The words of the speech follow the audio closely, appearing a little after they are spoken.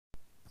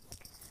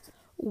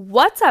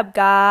What's up,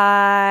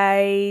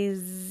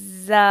 guys?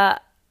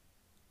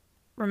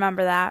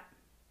 Remember that?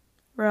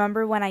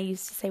 Remember when I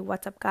used to say,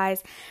 "What's up,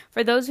 guys?"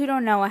 For those who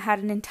don't know, I had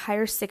an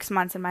entire 6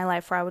 months in my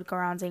life where I would go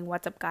around saying,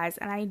 "What's up, guys?"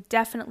 And I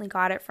definitely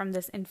got it from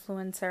this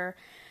influencer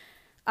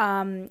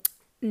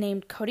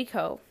named Cody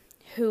Ko,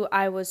 who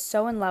I was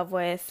so in love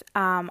with.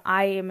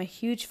 I am a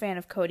huge fan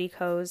of Cody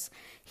Ko's.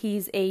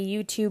 He's a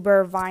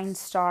YouTuber, Vine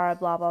star,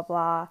 blah, blah,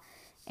 blah.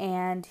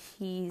 And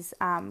he's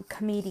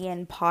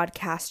comedian,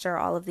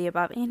 podcaster, all of the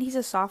above. And he's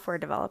a software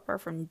developer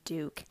from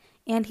Duke.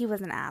 And he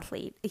was an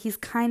athlete. He's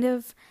kind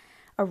of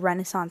a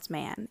Renaissance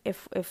man,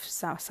 if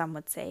some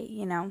would say,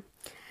 you know.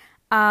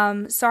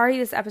 Sorry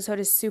this episode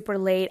is super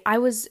late. I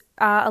was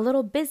a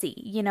little busy,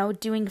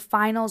 doing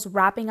finals,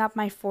 wrapping up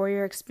my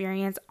 4-year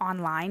experience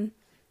online.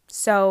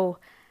 So,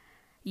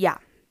 yeah,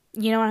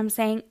 you know what I'm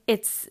saying?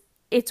 It's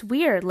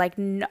weird. Like,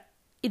 no,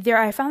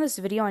 I found this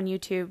video on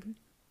YouTube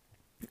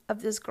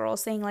of this girl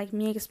saying, like,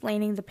 me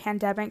explaining the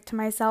pandemic to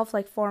myself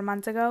like 4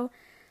 months ago.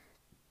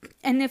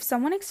 And if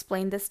someone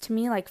explained this to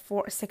me like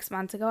 6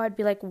 months ago, I'd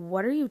be like,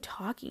 what are you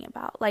talking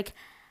about? Like,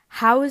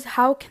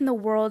 how can the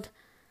world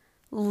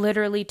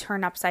literally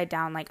turn upside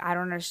down? Like, I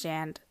don't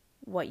understand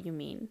what you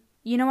mean.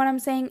 You know what I'm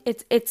saying?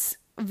 It's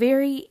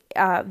very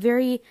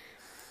very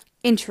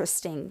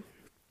interesting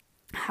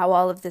how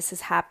all of this has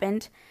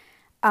happened.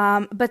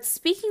 But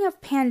speaking of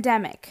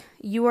pandemic,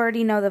 you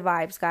already know the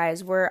vibes,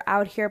 guys. We're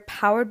out here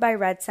powered by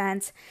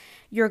RedSense.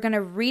 You're going to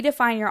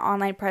redefine your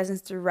online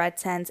presence through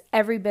RedSense.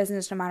 Every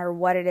business, no matter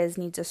what it is,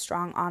 needs a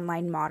strong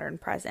online modern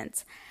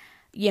presence.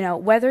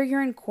 Whether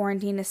you're in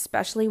quarantine,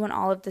 especially when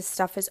all of this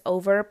stuff is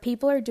over,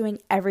 people are doing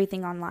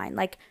everything online.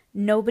 Like,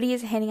 nobody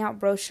is handing out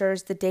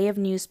brochures. The day of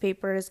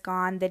newspaper is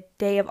gone. The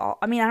day of I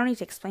don't need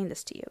to explain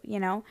this to you.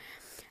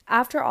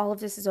 After all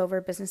of this is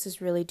over,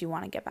 businesses really do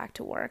want to get back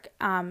to work.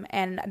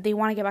 And they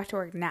want to get back to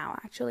work now,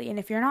 actually. And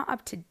if you're not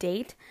up to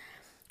date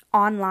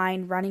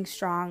online, running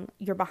strong,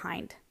 you're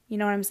behind. You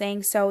know what I'm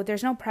saying? So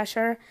there's no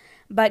pressure,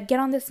 but get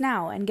on this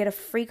now and get a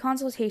free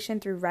consultation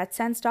through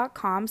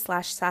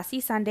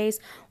redsense.com/sassysundays,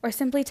 or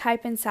simply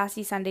type in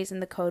Sassy Sundays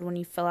in the code when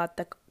you fill out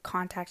the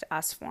contact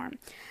us form.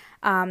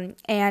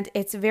 And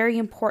it's very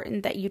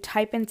important that you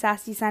type in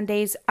Sassy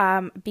Sundays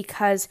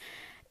because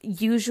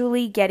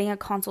usually getting a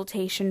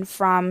consultation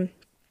from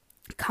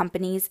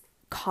companies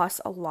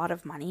costs a lot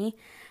of money.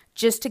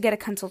 Just to get a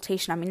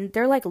consultation, I mean,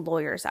 they're like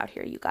lawyers out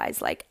here, you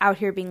guys, like out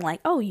here being like,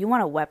 oh, you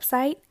want a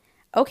website?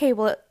 Okay,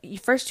 well,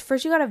 first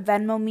you gotta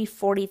Venmo me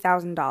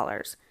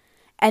 $40,000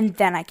 and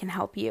then I can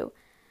help you.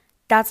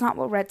 That's not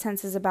what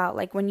RedSense is about.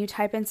 Like, when you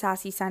type in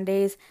Sassy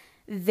Sundays,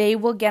 they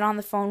will get on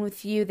the phone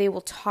with you. They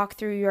will talk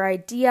through your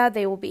idea.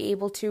 They will be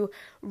able to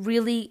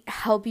really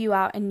help you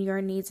out in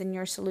your needs and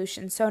your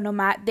solutions. So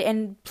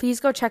and please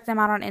go check them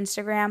out on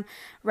Instagram.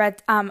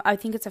 I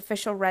think it's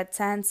official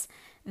RedSense.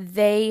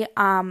 They,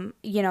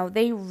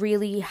 they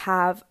really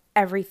have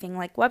everything,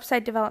 like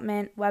website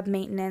development, web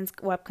maintenance,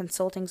 web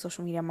consulting,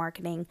 social media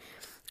marketing,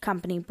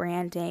 company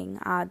branding.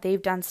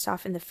 They've done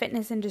stuff in the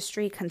fitness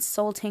industry,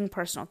 consulting,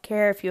 personal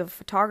care. If you have a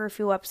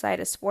photography website,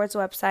 a sports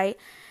website,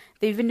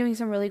 they've been doing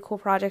some really cool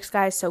projects,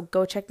 guys. So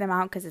go check them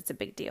out because it's a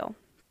big deal.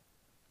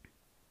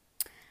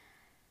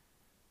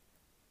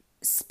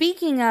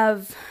 Speaking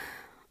of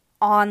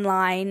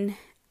online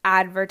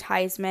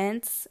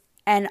advertisements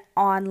and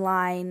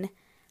online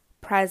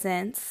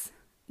presence,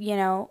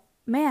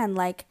 man,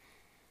 like,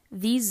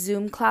 these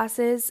Zoom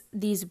classes,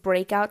 these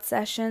breakout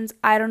sessions,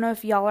 I don't know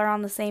if y'all are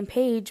on the same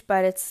page,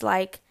 but it's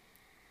like,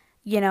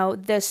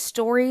 the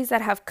stories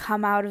that have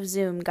come out of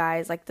Zoom,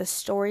 guys, like the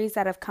stories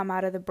that have come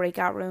out of the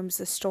breakout rooms,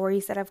 the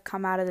stories that have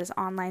come out of this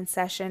online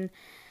session,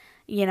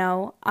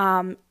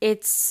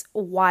 it's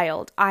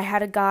wild. I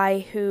had a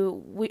guy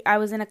I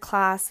was in a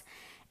class,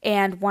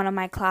 and one of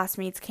my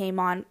classmates came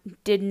on,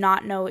 did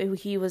not know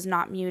he was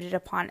not muted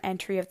upon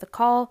entry of the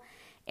call,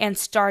 and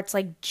starts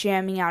like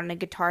jamming out in a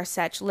guitar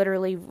set,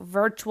 literally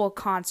virtual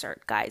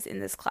concert, guys, in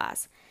this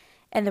class.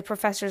 And the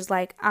professor's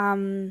like,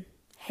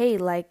 hey,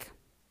 like,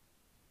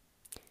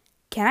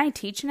 can I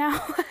teach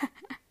now?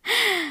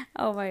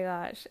 Oh my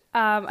gosh.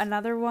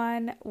 Another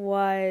one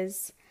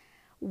was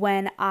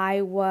when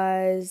I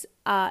was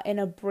in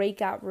a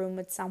breakout room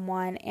with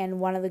someone, and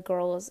one of the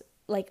girls,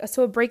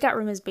 so a breakout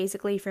room is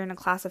basically if you're in a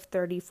class of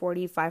 30,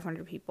 40,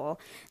 500 people,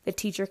 the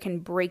teacher can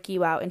break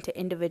you out into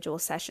individual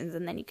sessions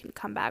and then you can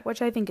come back,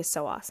 which I think is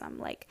so awesome.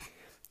 Like,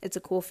 it's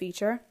a cool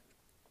feature.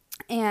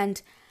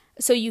 And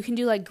so you can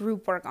do like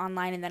group work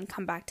online and then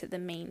come back to the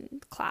main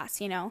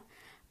class,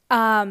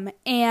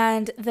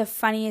 and the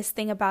funniest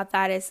thing about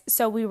that is,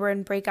 so we were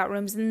in breakout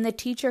rooms, and the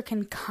teacher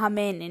can come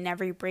in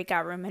every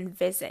breakout room and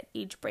visit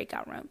each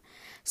breakout room.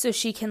 So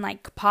she can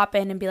like pop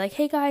in and be like,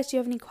 hey guys, do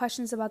you have any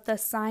questions about the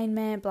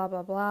assignment, blah,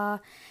 blah, blah.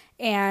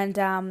 And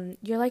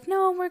you're like,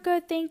 no, we're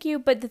good, thank you.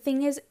 But the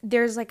thing is,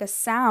 there's like a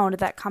sound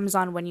that comes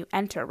on when you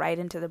enter right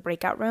into the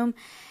breakout room.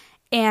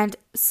 And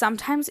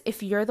sometimes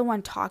if you're the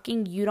one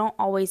talking, you don't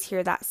always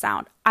hear that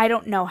sound. I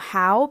don't know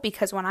how,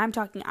 because when I'm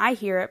talking, I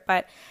hear it,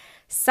 but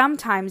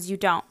sometimes you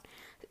don't.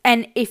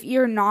 And if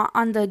you're not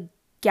on the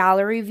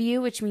gallery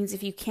view, which means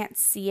if you can't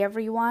see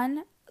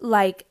everyone,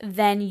 like,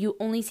 then you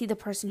only see the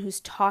person who's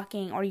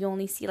talking, or you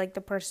only see like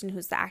the person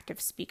who's the active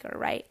speaker,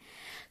 right?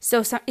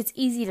 So it's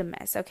easy to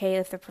miss, okay,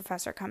 if the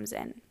professor comes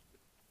in.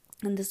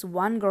 And this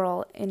one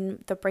girl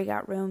in the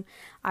breakout room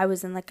I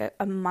was in like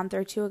a month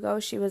or two ago,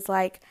 she was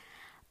like,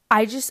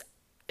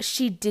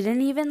 she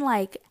didn't even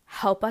like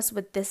help us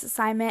with this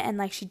assignment, and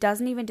like she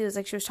doesn't even do this.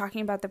 Like, she was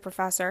talking about the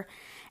professor,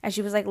 and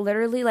she was like,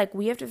 literally, like,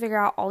 we have to figure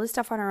out all this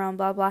stuff on our own,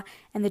 blah blah.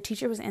 And the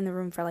teacher was in the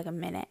room for like a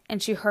minute,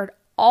 and she heard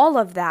all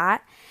of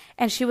that,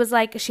 and she was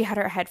like, she had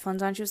her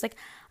headphones on, she was like,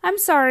 I'm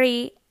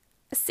sorry,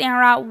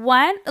 Sarah,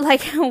 what?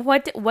 Like,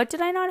 what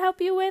did I not help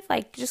you with?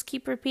 Like, just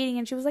keep repeating.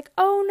 And she was like,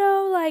 oh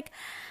no, like,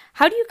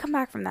 how do you come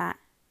back from that?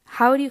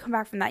 How do you come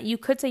back from that? You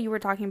could say you were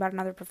talking about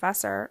another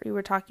professor, you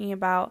were talking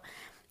about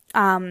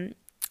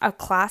a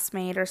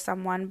classmate or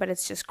someone, but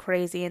it's just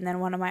crazy. And then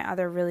one of my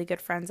other really good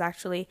friends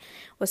actually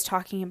was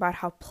talking about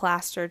how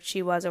plastered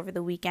she was over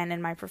the weekend,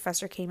 and my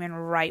professor came in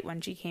right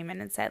when she came in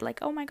and said like,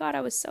 oh my God,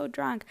 I was so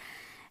drunk.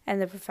 And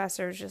the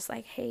professor was just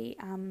like, hey,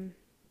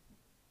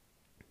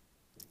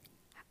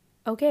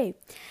 okay.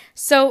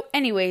 So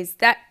anyways,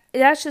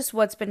 that's just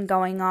what's been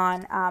going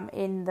on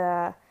in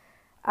the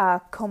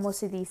Como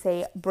se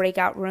dice,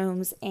 breakout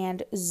rooms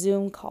and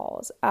Zoom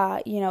calls.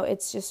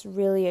 It's just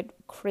really a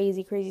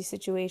crazy, crazy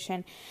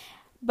situation.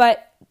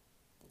 But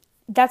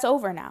that's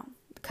over now,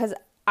 because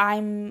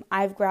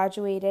I've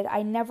graduated.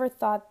 I never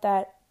thought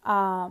that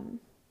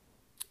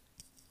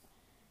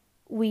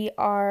we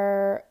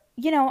are,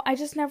 I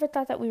just never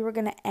thought that we were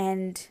going to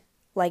end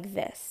like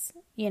this,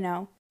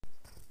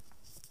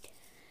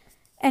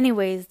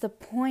 Anyways, the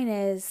point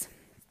is,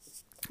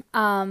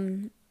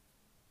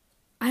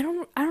 I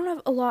don't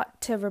have a lot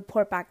to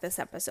report back this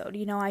episode.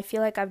 I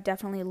feel like I've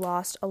definitely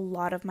lost a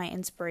lot of my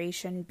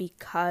inspiration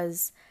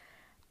because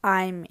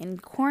I'm in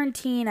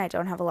quarantine. I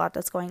don't have a lot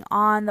that's going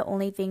on. The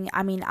only thing,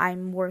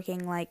 I'm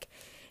working like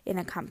in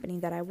a company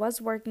that I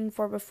was working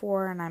for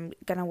before, and I'm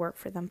going to work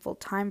for them full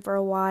time for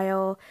a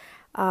while.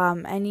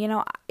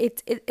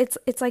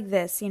 It's like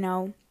this,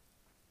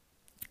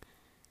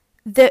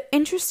 The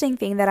interesting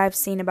thing that I've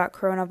seen about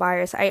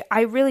coronavirus,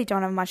 I really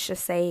don't have much to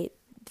say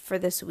for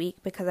this week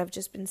because I've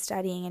just been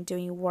studying and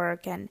doing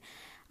work, and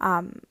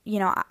I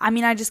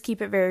just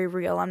keep it very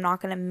real. I'm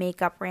not going to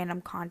make up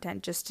random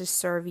content just to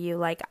serve you.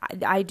 Like,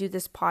 I do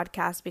this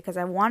podcast because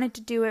I wanted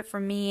to do it for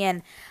me,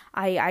 and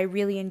I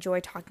really enjoy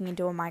talking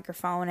into a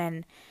microphone,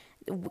 and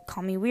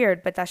call me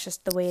weird, but that's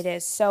just the way it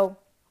is. So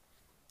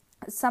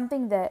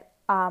something that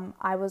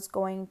I was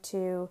going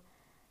to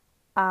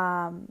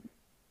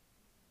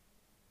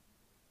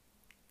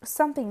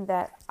something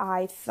that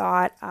I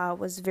thought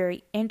was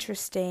very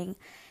interesting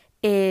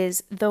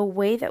is the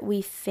way that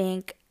we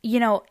think.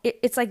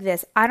 It's like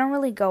this. I don't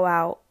really go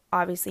out,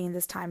 obviously, in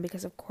this time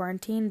because of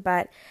quarantine,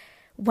 but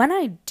when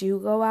I do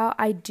go out,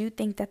 I do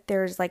think that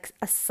there's like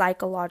a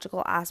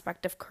psychological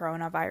aspect of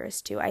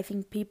coronavirus too. I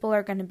think people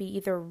are going to be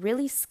either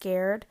really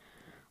scared,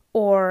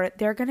 or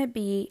they're going to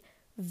be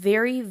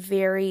very,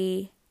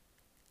 very,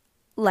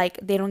 like,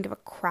 they don't give a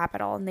crap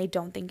at all, and they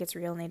don't think it's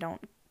real, and they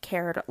don't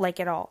care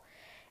at all.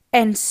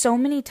 And so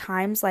many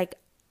times, like,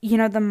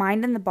 the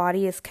mind and the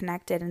body is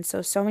connected. And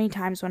so many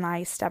times when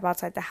I step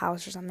outside the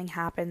house or something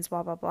happens,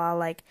 blah, blah, blah,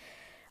 like,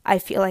 I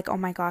feel like, oh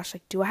my gosh,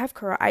 like, do I have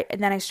corona?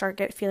 And then I start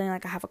feeling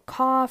like I have a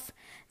cough.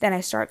 Then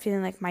I start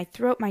feeling like my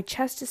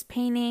chest is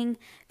paining.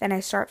 Then I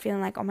start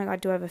feeling like, oh my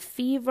God, do I have a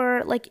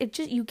fever? Like,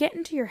 you get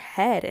into your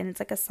head, and it's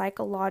like a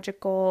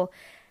psychological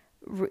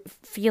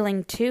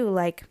feeling too,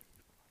 like,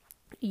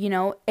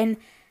 and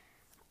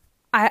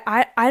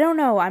I don't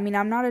know. I'm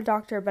not a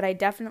doctor, but I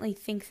definitely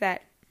think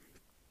that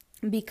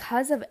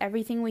because of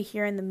everything we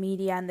hear in the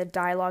media, and the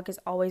dialogue is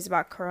always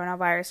about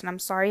coronavirus, and I'm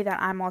sorry that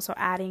I'm also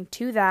adding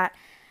to that,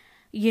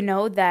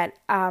 that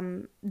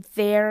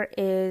there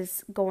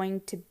is going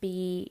to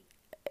be,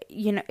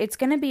 it's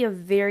going to be a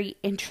very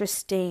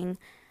interesting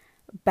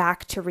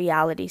back to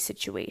reality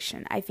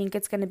situation. I think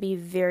it's going to be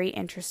very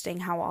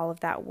interesting how all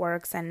of that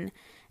works, and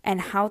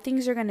how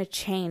things are going to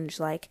change.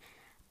 Like,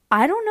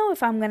 I don't know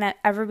if I'm going to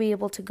ever be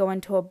able to go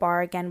into a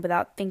bar again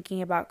without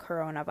thinking about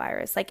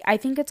coronavirus. Like, I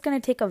think it's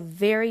going to take a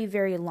very,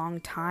 very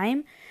long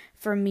time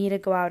for me to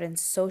go out and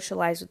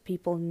socialize with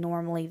people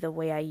normally the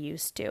way I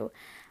used to.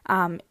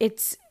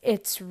 It's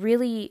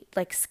really,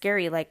 like,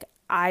 scary. Like,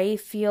 I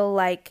feel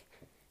like,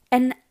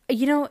 and,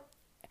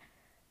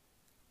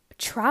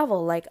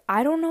 travel, like,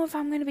 I don't know if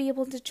I'm going to be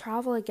able to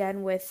travel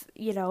again with,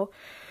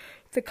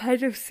 the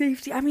kind of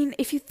safety.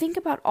 If you think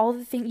about all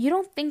the things, you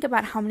don't think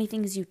about how many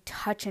things you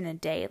touch in a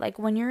day. Like,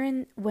 when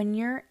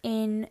you're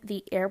in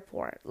the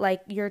airport,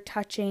 like, you're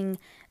touching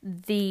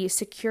the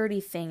security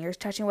thing, you're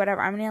touching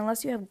whatever.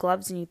 Unless you have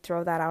gloves and you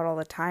throw that out all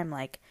the time,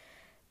 like,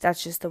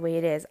 that's just the way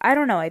it is. I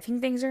don't know. I think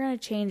things are going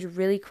to change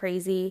really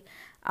crazy.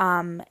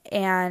 I'm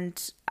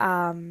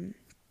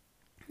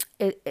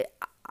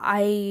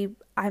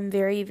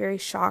very, very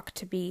shocked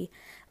to be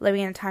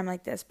living in a time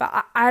like this.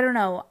 But I don't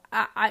know.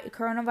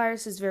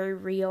 Coronavirus is very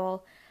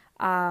real.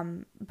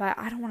 But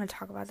I don't want to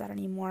talk about that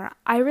anymore.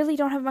 I really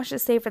don't have much to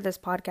say for this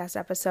podcast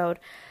episode.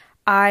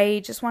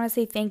 I just want to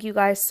say thank you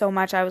guys so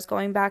much. I was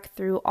going back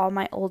through all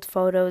my old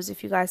photos.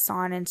 If you guys saw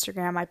on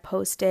Instagram, I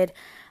posted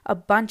a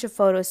bunch of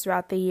photos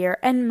throughout the year.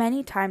 And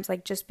many times,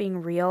 like, just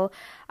being real,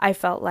 I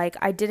felt like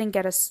I didn't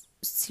get a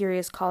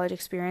serious college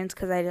experience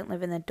because I didn't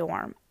live in the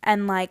dorm.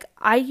 And, like,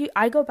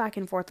 I go back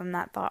and forth on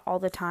that thought all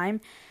the time.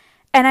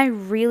 And I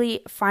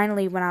really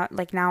finally went out,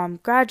 like, now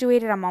I'm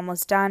graduated, I'm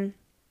almost done.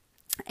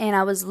 And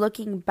I was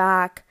looking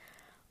back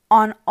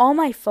on all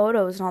my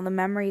photos and all the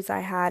memories I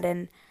had,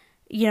 and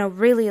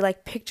really,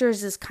 like,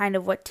 pictures is kind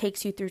of what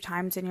takes you through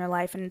times in your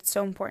life, and it's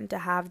so important to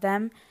have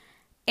them.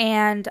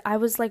 And I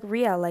was like,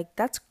 Ria, like,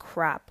 that's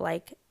crap.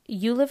 Like,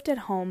 you lived at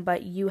home,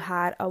 but you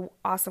had an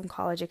awesome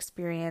college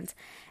experience,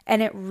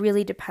 and it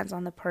really depends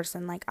on the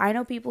person. Like, I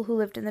know people who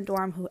lived in the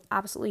dorm who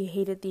absolutely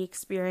hated the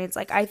experience.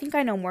 Like, I think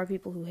I know more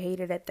people who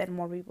hated it than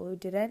more people who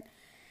didn't.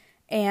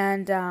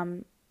 And,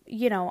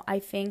 I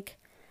think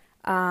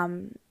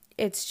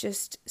it's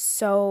just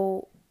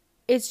so,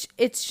 it's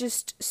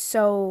just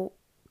so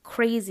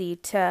crazy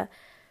to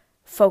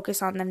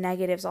focus on the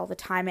negatives all the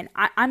time, and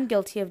I'm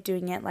guilty of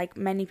doing it, like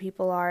many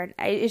people are, and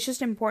it's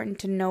just important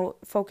to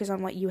focus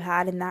on what you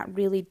had, and that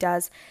really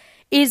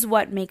is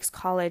what makes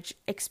college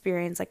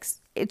experience, like,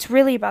 it's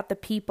really about the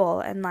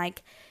people and,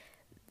 like,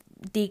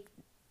 the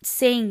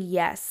saying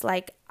yes.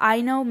 Like,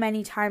 I know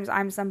many times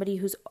I'm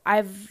somebody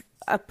I've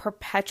a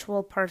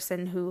perpetual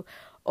person who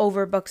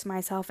overbooks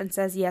myself and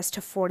says yes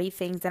to 40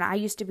 things. And I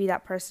used to be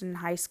that person in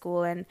high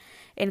school and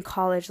in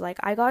college. Like,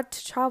 I went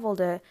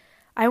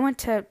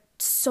to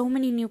so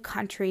many new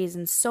countries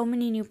and so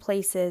many new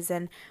places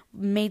and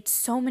made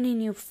so many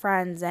new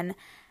friends. And,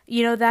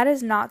 that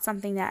is not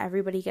something that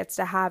everybody gets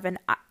to have. And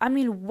I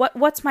mean,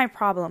 what's my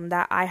problem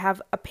that I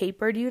have a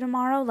paper due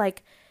tomorrow?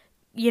 Like,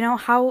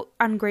 how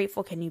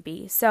ungrateful can you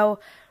be? So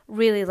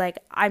really, like,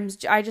 I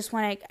just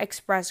want to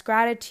express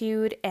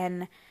gratitude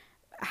and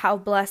how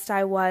blessed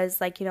I was,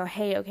 like,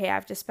 hey, okay, I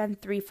have to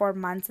spend 3-4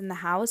 months in the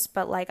house,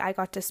 but, like, I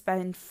got to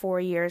spend 4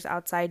 years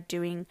outside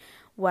doing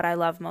what I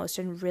love most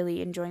and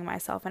really enjoying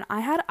myself. And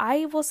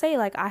I will say,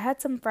 like, I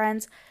had some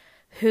friends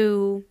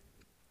who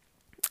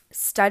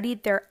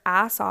studied their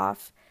ass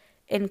off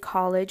in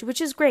college, which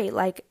is great.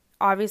 Like,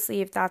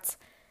 obviously,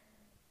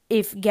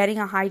 if getting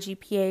a high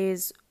GPA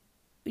is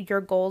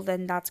your goal,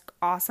 then that's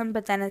awesome.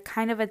 But then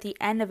kind of at the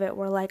end of it,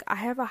 we're like, I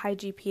have a high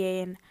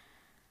GPA, and,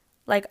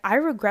 like, I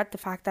regret the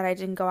fact that I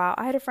didn't go out.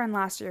 I had a friend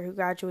last year who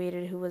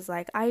graduated who was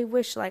like, I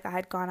wish, like, I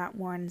had gone out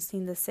more and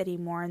seen the city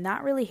more. And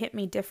that really hit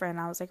me different.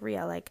 I was like,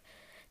 Ria, like,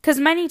 because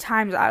many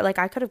times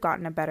I could have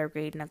gotten a better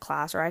grade in a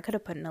class, or I could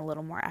have put in a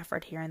little more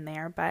effort here and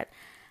there. But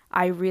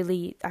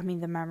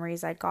the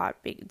memories I got,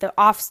 the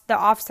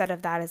offset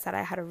of that is that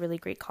I had a really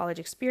great college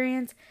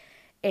experience.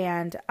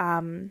 And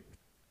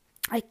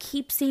I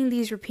keep seeing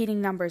these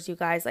repeating numbers, you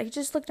guys. I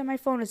just looked at my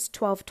phone, it's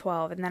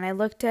 12:12. And then I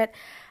looked at,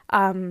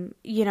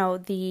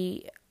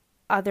 the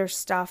other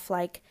stuff.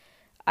 Like,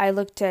 I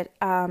looked at,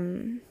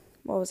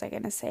 what was I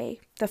going to say?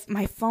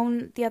 My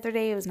phone the other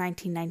day, it was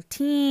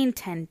 1919,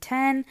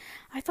 10:10.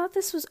 I thought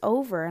this was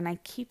over, and I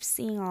keep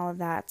seeing all of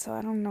that. So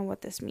I don't know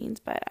what this means,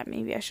 but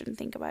maybe I shouldn't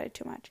think about it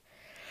too much.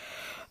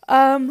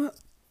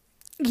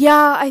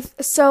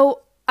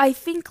 So I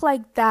think,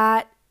 like,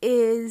 that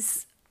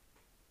is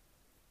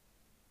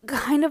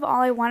kind of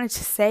all I wanted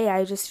to say.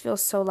 I just feel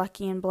so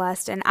lucky and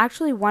blessed. And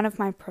actually, one of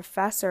my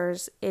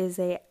professors is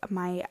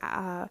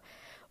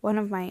one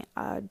of my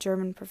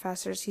German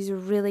professors. He's a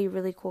really,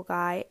 really cool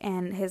guy,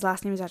 and his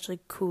last name is actually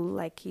Cool.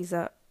 Like,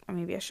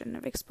 maybe I shouldn't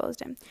have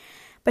exposed him.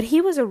 But he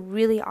was a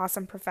really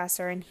awesome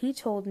professor, and he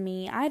told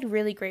me, I had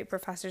really great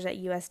professors at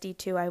USD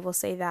too, I will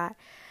say that.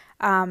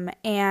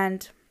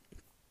 And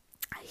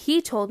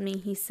he told me,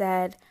 he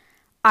said,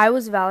 I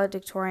was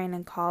valedictorian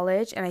in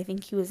college, and I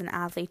think he was an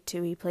athlete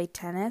too. He played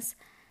tennis.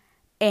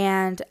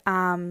 And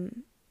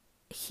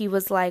he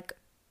was like,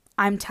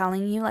 I'm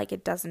telling you, like,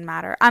 it doesn't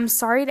matter. I'm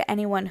sorry to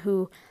anyone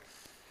who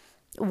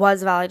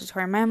was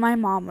valedictorian. My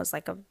mom was,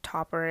 like, a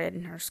topper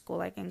in her school,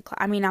 like,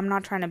 I'm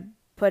not trying to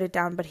put it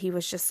down, but he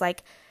was just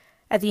like,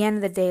 at the end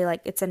of the day,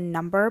 like, it's a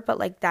number, but,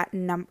 like, that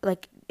number,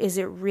 like, is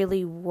it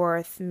really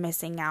worth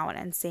missing out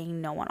and saying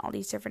no on all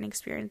these different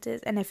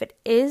experiences? And if it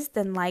is,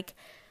 then, like,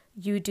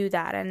 you do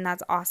that, and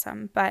that's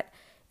awesome. But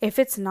if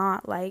it's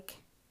not, like,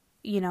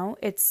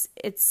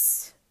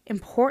 it's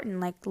important.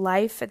 Like,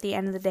 life at the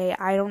end of the day,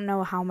 I don't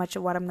know how much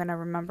of what I'm going to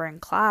remember in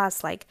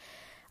class. Like,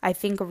 I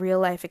think real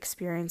life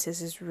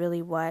experiences is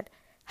really what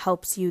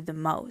helps you the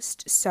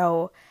most.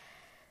 So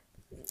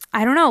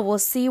I don't know. We'll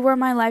see where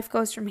my life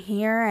goes from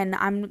here, and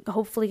I'm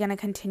hopefully going to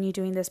continue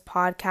doing this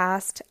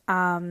podcast.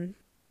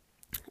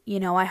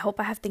 I hope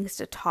I have things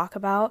to talk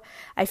about.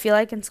 I feel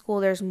like in school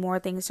there's more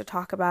things to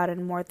talk about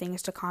and more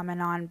things to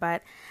comment on,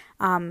 but,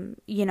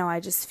 I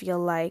just feel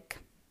like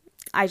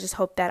I just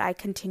hope that I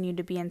continue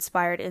to be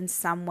inspired in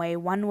some way,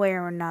 one way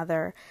or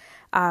another,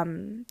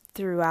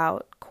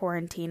 throughout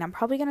quarantine. I'm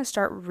probably going to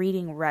start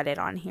reading Reddit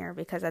on here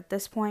because at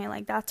this point,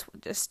 like, that's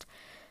just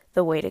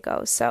the way to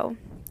go. So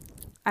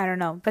I don't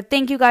know. But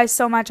thank you guys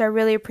so much. I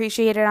really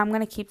appreciate it. I'm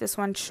going to keep this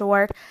one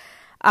short.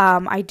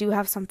 I do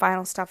have some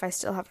final stuff I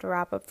still have to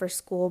wrap up for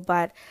school.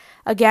 But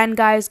again,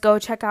 guys, go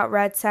check out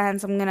Red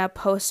Sense. I'm going to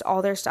post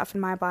all their stuff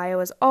in my bio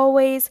as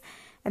always.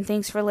 And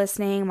thanks for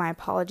listening. My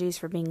apologies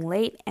for being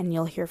late. And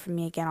you'll hear from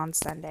me again on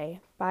Sunday.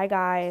 Bye,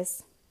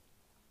 guys.